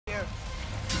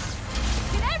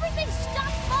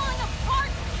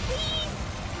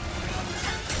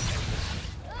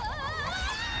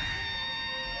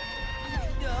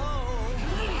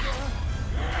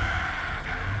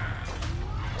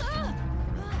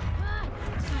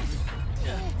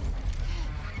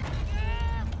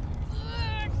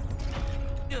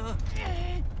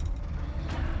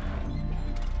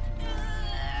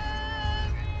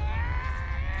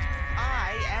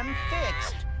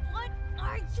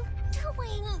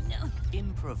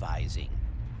improvising.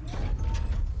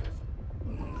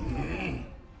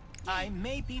 I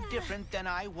may be different than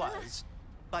I was,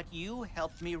 but you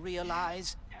helped me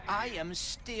realize I am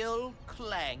still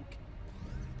Clank.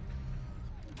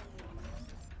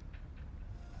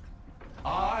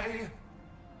 I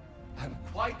am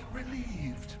quite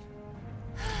relieved.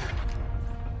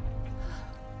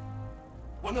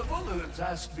 When the Bullards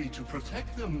asked me to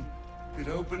protect them, it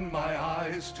opened my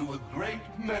eyes to a great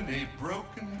many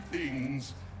broken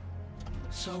things.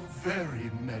 So very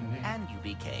many. And you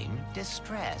became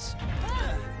distressed.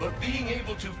 But being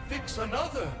able to fix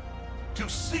another, to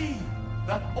see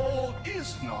that all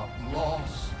is not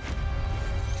lost.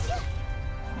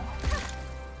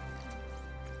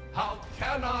 How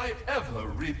can I ever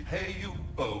repay you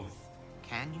both?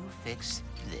 Can you fix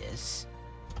this?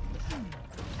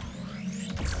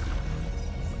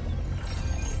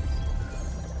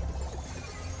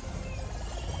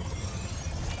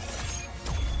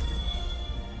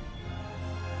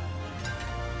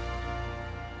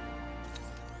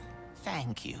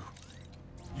 Thank you.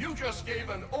 You just gave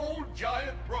an old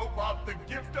giant robot the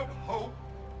gift of hope.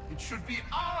 It should be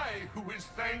I who is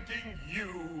thanking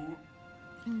you.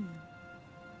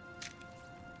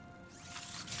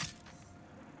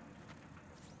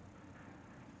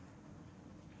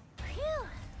 Phew!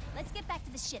 Let's get back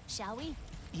to the ship, shall we?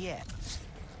 Yes.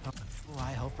 Oh,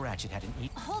 I hope Ratchet hadn't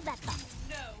eaten. Hold that thought.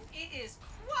 No, it is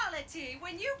quality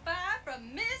when you buy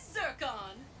from Miss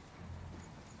Zircon.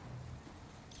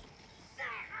 Say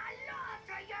hello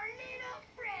to your little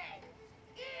friend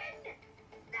in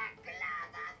the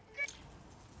club of...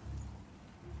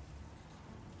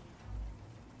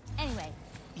 Anyway,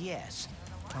 Yes.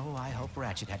 Oh, I hope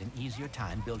Ratchet had an easier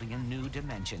time building a new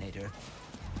Dimensionator.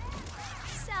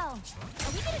 so,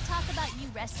 are we gonna talk about you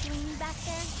rescuing me back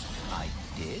there? I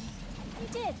did? You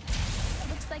did.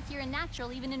 Looks like you're a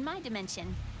natural even in my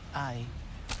dimension. I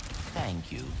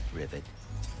thank you, Rivet.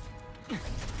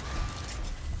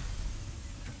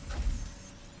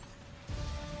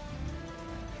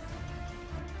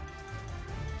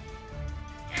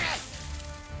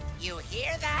 You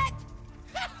hear that?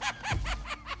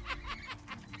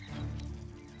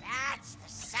 That's the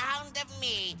sound of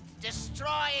me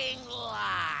destroying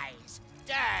lies.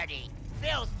 Dirty,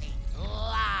 filthy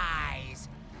lies.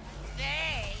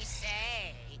 They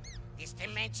say this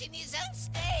dimension is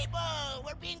unstable.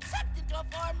 We're being sucked into a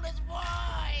formless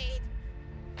void.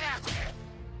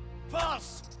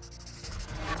 False.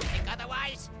 You think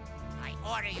otherwise? I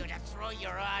order you to throw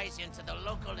your eyes into the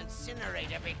local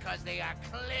incinerator because they are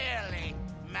clearly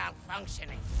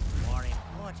malfunctioning. More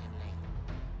importantly,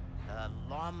 the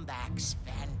Lombax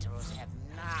Vandals have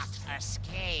not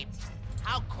escaped.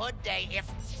 How could they if...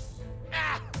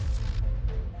 I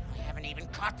haven't even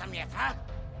caught them yet, huh?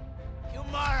 You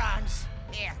morons!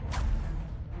 Here.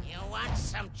 You want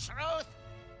some truth?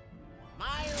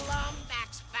 My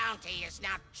Lombax bounty is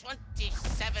now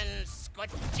 27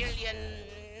 squadrillion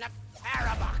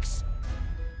Farabucks.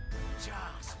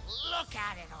 Just look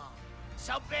at it all.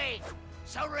 So big,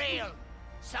 so real,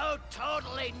 so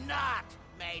totally not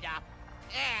made up.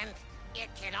 And it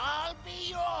can all be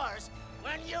yours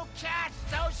when you catch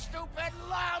those stupid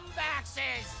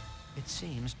Lombaxes! It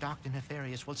seems Dr.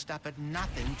 Nefarious will stop at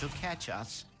nothing to catch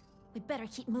us. We better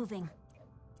keep moving.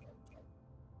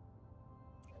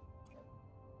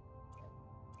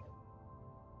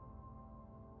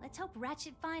 Let's hope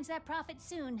Ratchet finds that prophet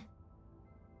soon.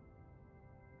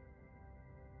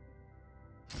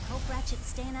 Hope Ratchet's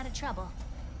staying out of trouble.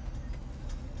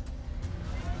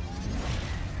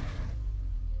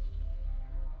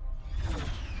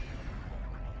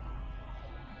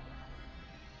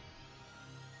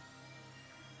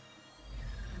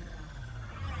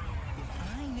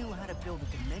 If I knew how to build a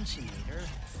Dimensionator,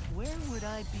 where would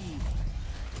I be?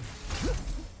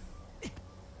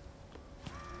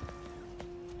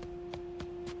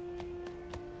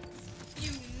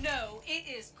 You know it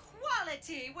is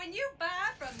quality when you buy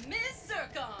from Miss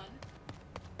Zircon.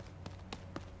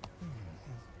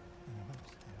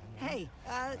 Hey,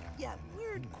 yeah,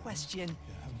 weird question.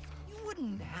 You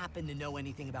wouldn't happen to know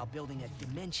anything about building a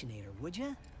Dimensionator, would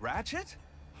you? Ratchet?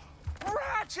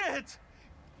 Ratchet!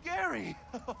 Gary!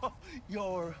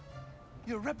 Your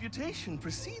reputation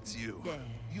precedes you. Yeah.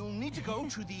 You'll need to go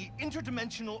to the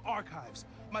interdimensional archives.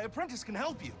 My apprentice can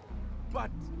help you.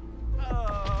 But,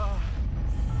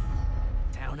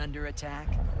 Town under attack?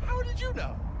 how did you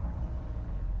know?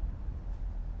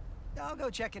 I'll go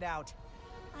check it out.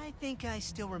 I think I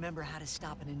still remember how to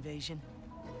stop an invasion.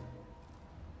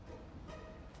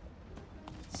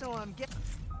 So I'm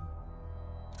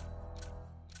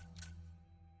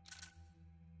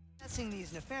guessing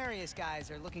these nefarious guys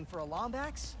are looking for a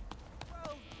Lombax?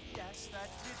 Well, yes, that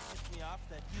did piss me off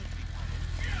that you'd be coming.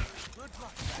 Good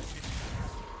luck, Ratchet.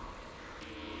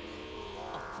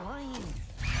 A flying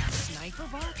sniper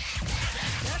box?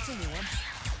 That's a new one.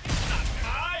 Not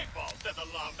my fault that the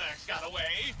Lombax got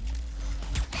away.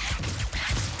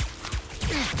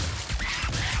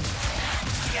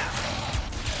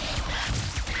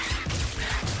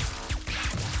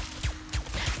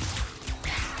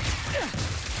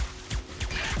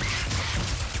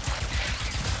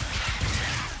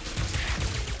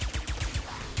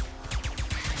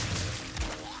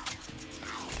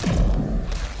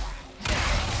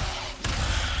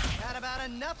 Had about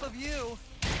enough of you.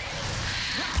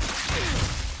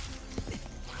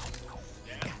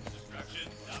 Death, destruction,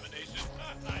 domination.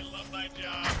 I love my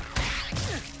job.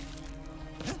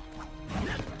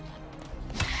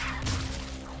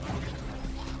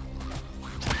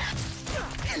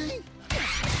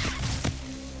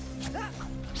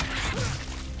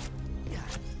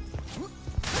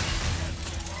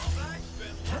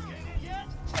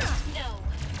 No,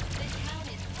 the town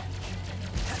is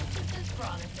Princess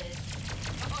promises.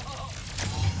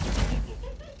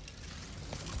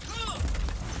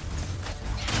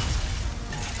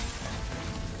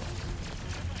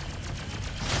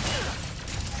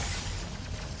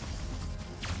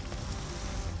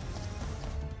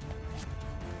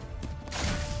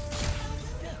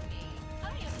 I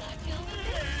am not killed.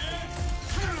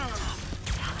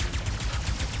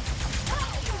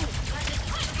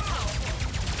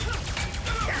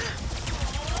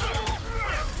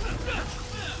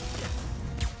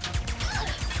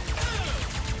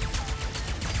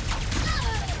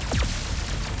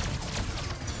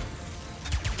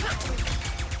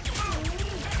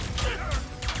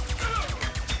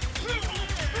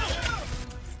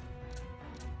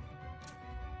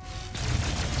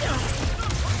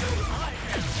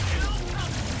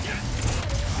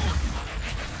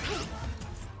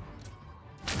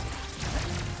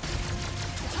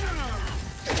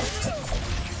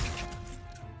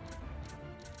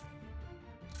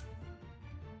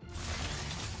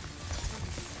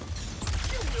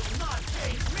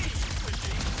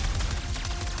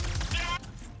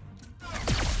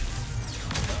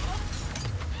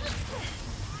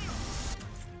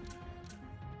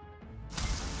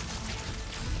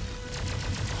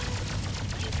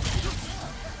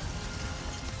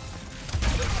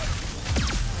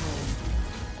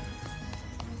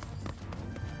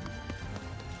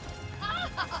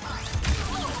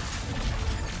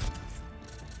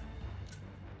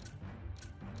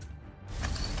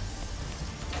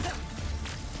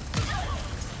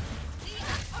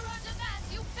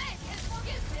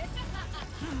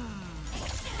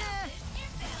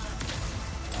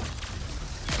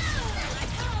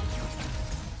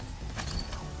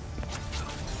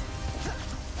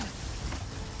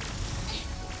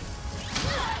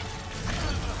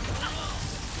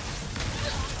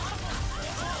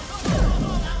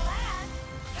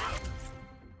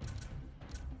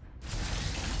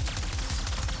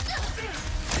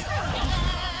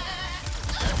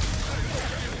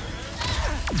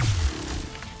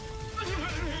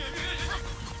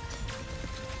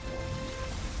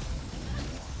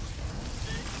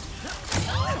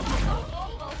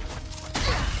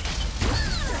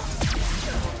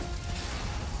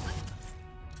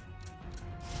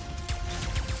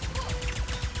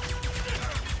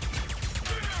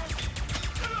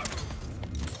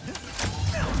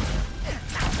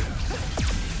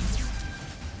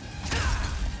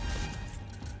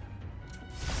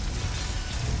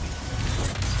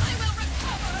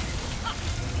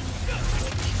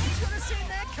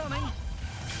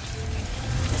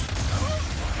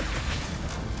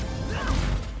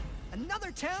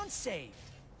 Town saved.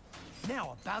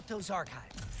 Now about those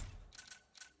archives.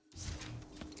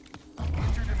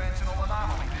 Interdimensional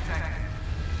anomaly detected.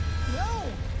 No!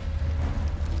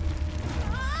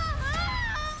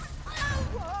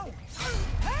 Whoa!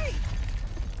 Hey!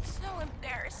 So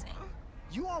embarrassing.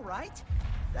 You all right?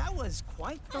 That was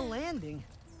quite the landing.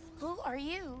 Who are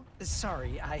you?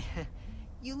 Sorry,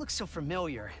 you look so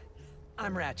familiar.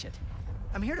 I'm Ratchet.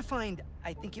 I'm here to find,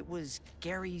 I think it was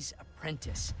Gary's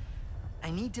apprentice. I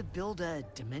need to build a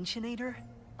Dimensionator?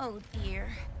 Oh dear.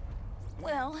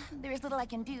 Well, there is little I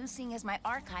can do, seeing as my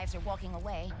archives are walking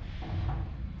away.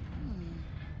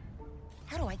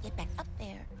 How do I get back up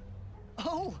there?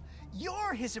 Oh,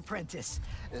 you're his apprentice.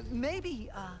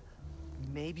 Maybe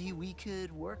we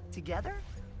could work together?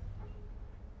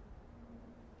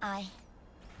 I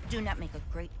do not make a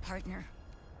great partner.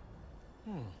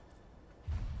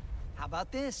 How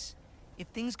about this? If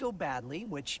things go badly,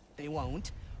 which they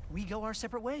won't, we go our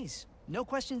separate ways. No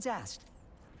questions asked.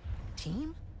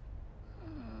 Team?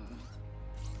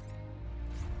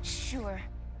 Sure.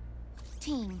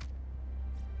 Team.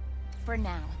 For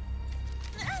now.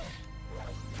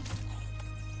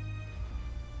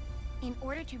 In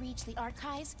order to reach the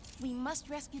archives, we must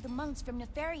rescue the monks from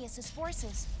Nefarious's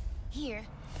forces. Here,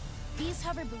 these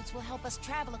hover boots will help us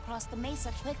travel across the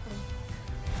mesa quickly.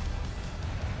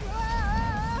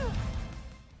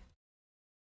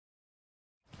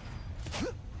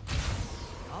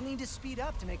 I'll need to speed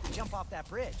up to make the jump off that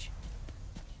bridge.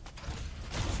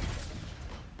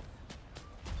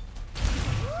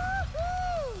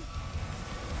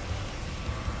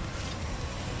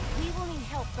 We will need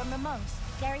help from the monks,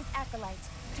 Gary's acolytes,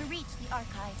 to reach the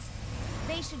archives.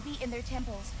 They should be in their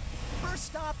temples. First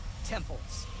stop,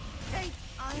 temples. Hey,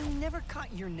 I never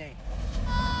caught your name.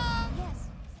 Yes.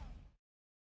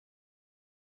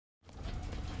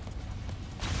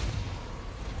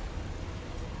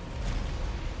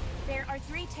 There are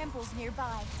 3 temples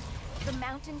nearby. The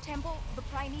Mountain Temple, the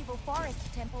Primeval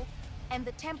Forest Temple, and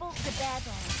the Temple to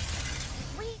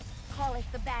Badlands. We call it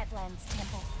the Badlands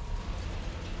Temple.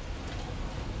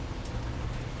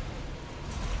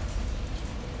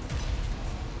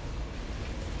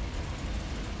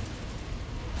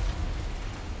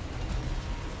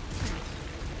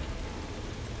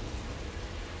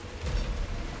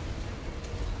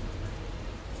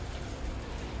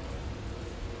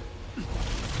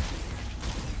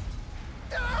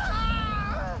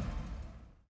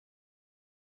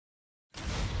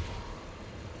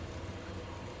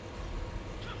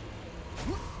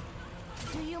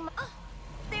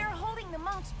 They are holding the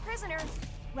monks prisoners.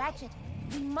 Ratchet,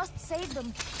 we must save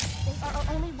them. They are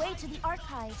our only way to the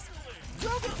archives.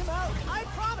 You'll get them out, I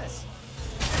promise!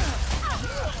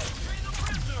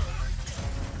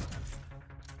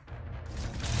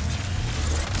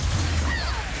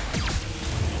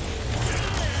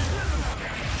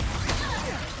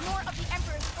 More of the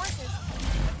Emperor's forces.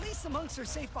 At least the monks are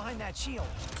safe behind that shield.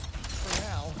 For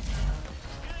now.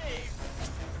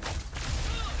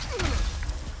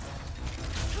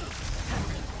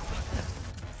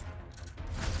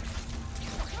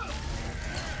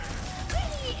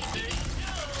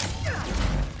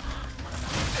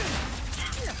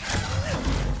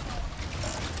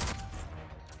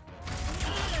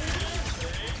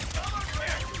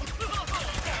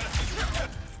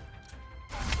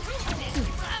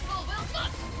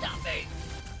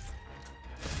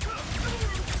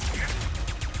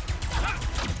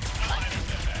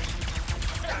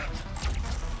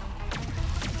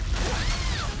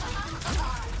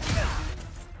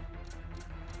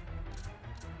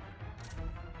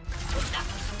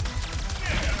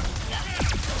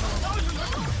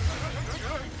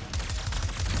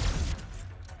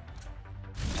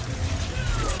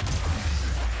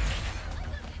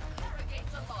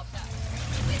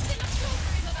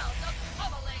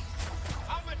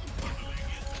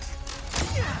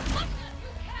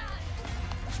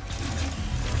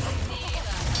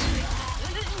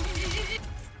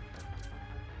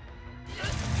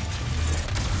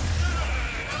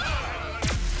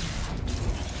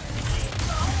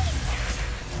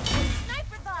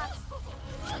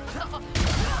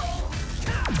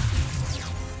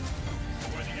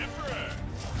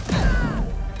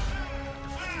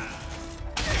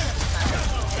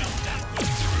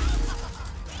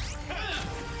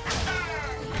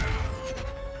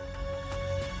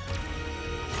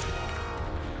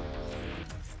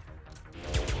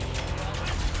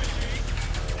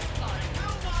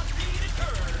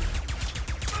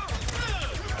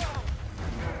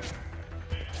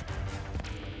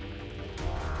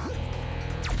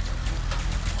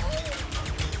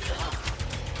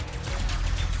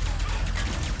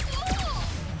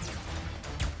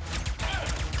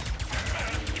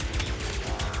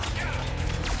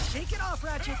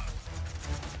 Ratchet!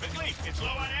 Quickly, it's low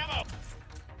on ammo!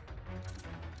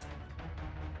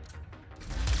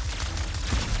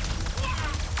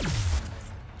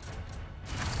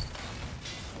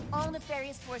 All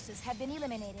nefarious forces have been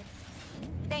eliminated.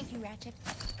 Thank you, Ratchet.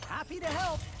 Happy to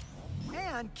help!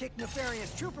 And kick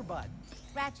nefarious trooper butt.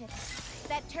 Ratchet,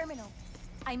 that terminal.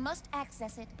 I must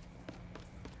access it.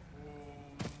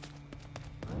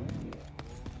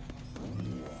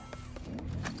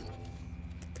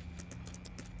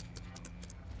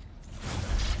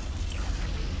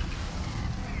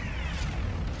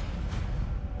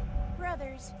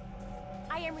 Brothers,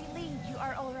 I am relieved you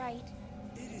are all right.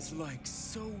 It is like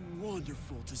so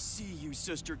wonderful to see you,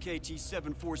 Sister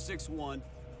KT-7461.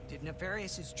 Did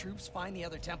Nefarious's troops find the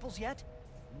other temples yet?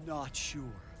 Not sure.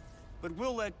 But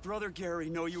we'll let Brother Gary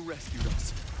know you rescued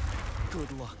us.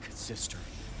 Good luck, Sister.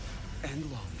 And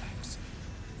Lombax.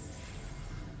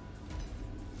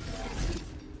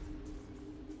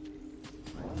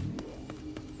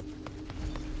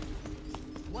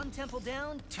 One temple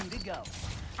down, 2 to go.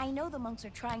 I know the monks are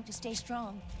trying to stay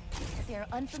strong, but they are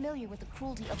unfamiliar with the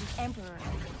cruelty of the Emperor.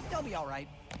 They'll be all right.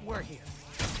 We're here.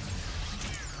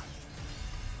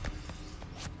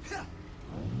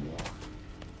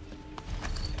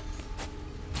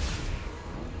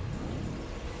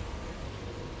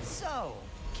 So,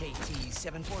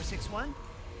 KT-7461,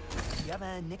 you have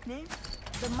a nickname?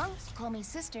 The monks call me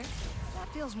Sister. That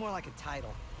feels more like a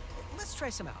title. Let's try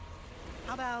some out.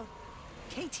 How about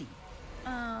KT?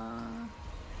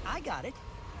 I got it.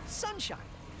 Sunshine.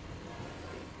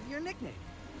 Your nickname.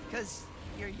 'Cause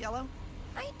you're yellow?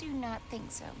 I do not think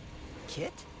so.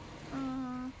 Kit?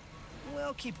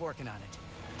 We'll keep working on it.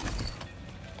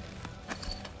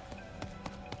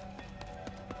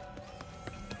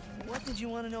 What did you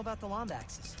want to know about the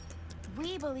Lombaxes?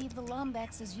 We believe the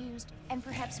Lombaxes used, and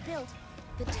perhaps built,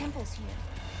 the temples here.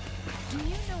 Do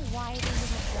you know why they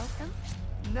would have built them?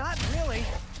 Not really.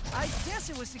 I guess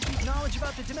it was to keep knowledge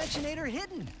about the Dimensionator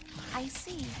hidden. I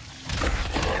see.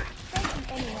 Thank you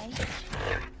anyway.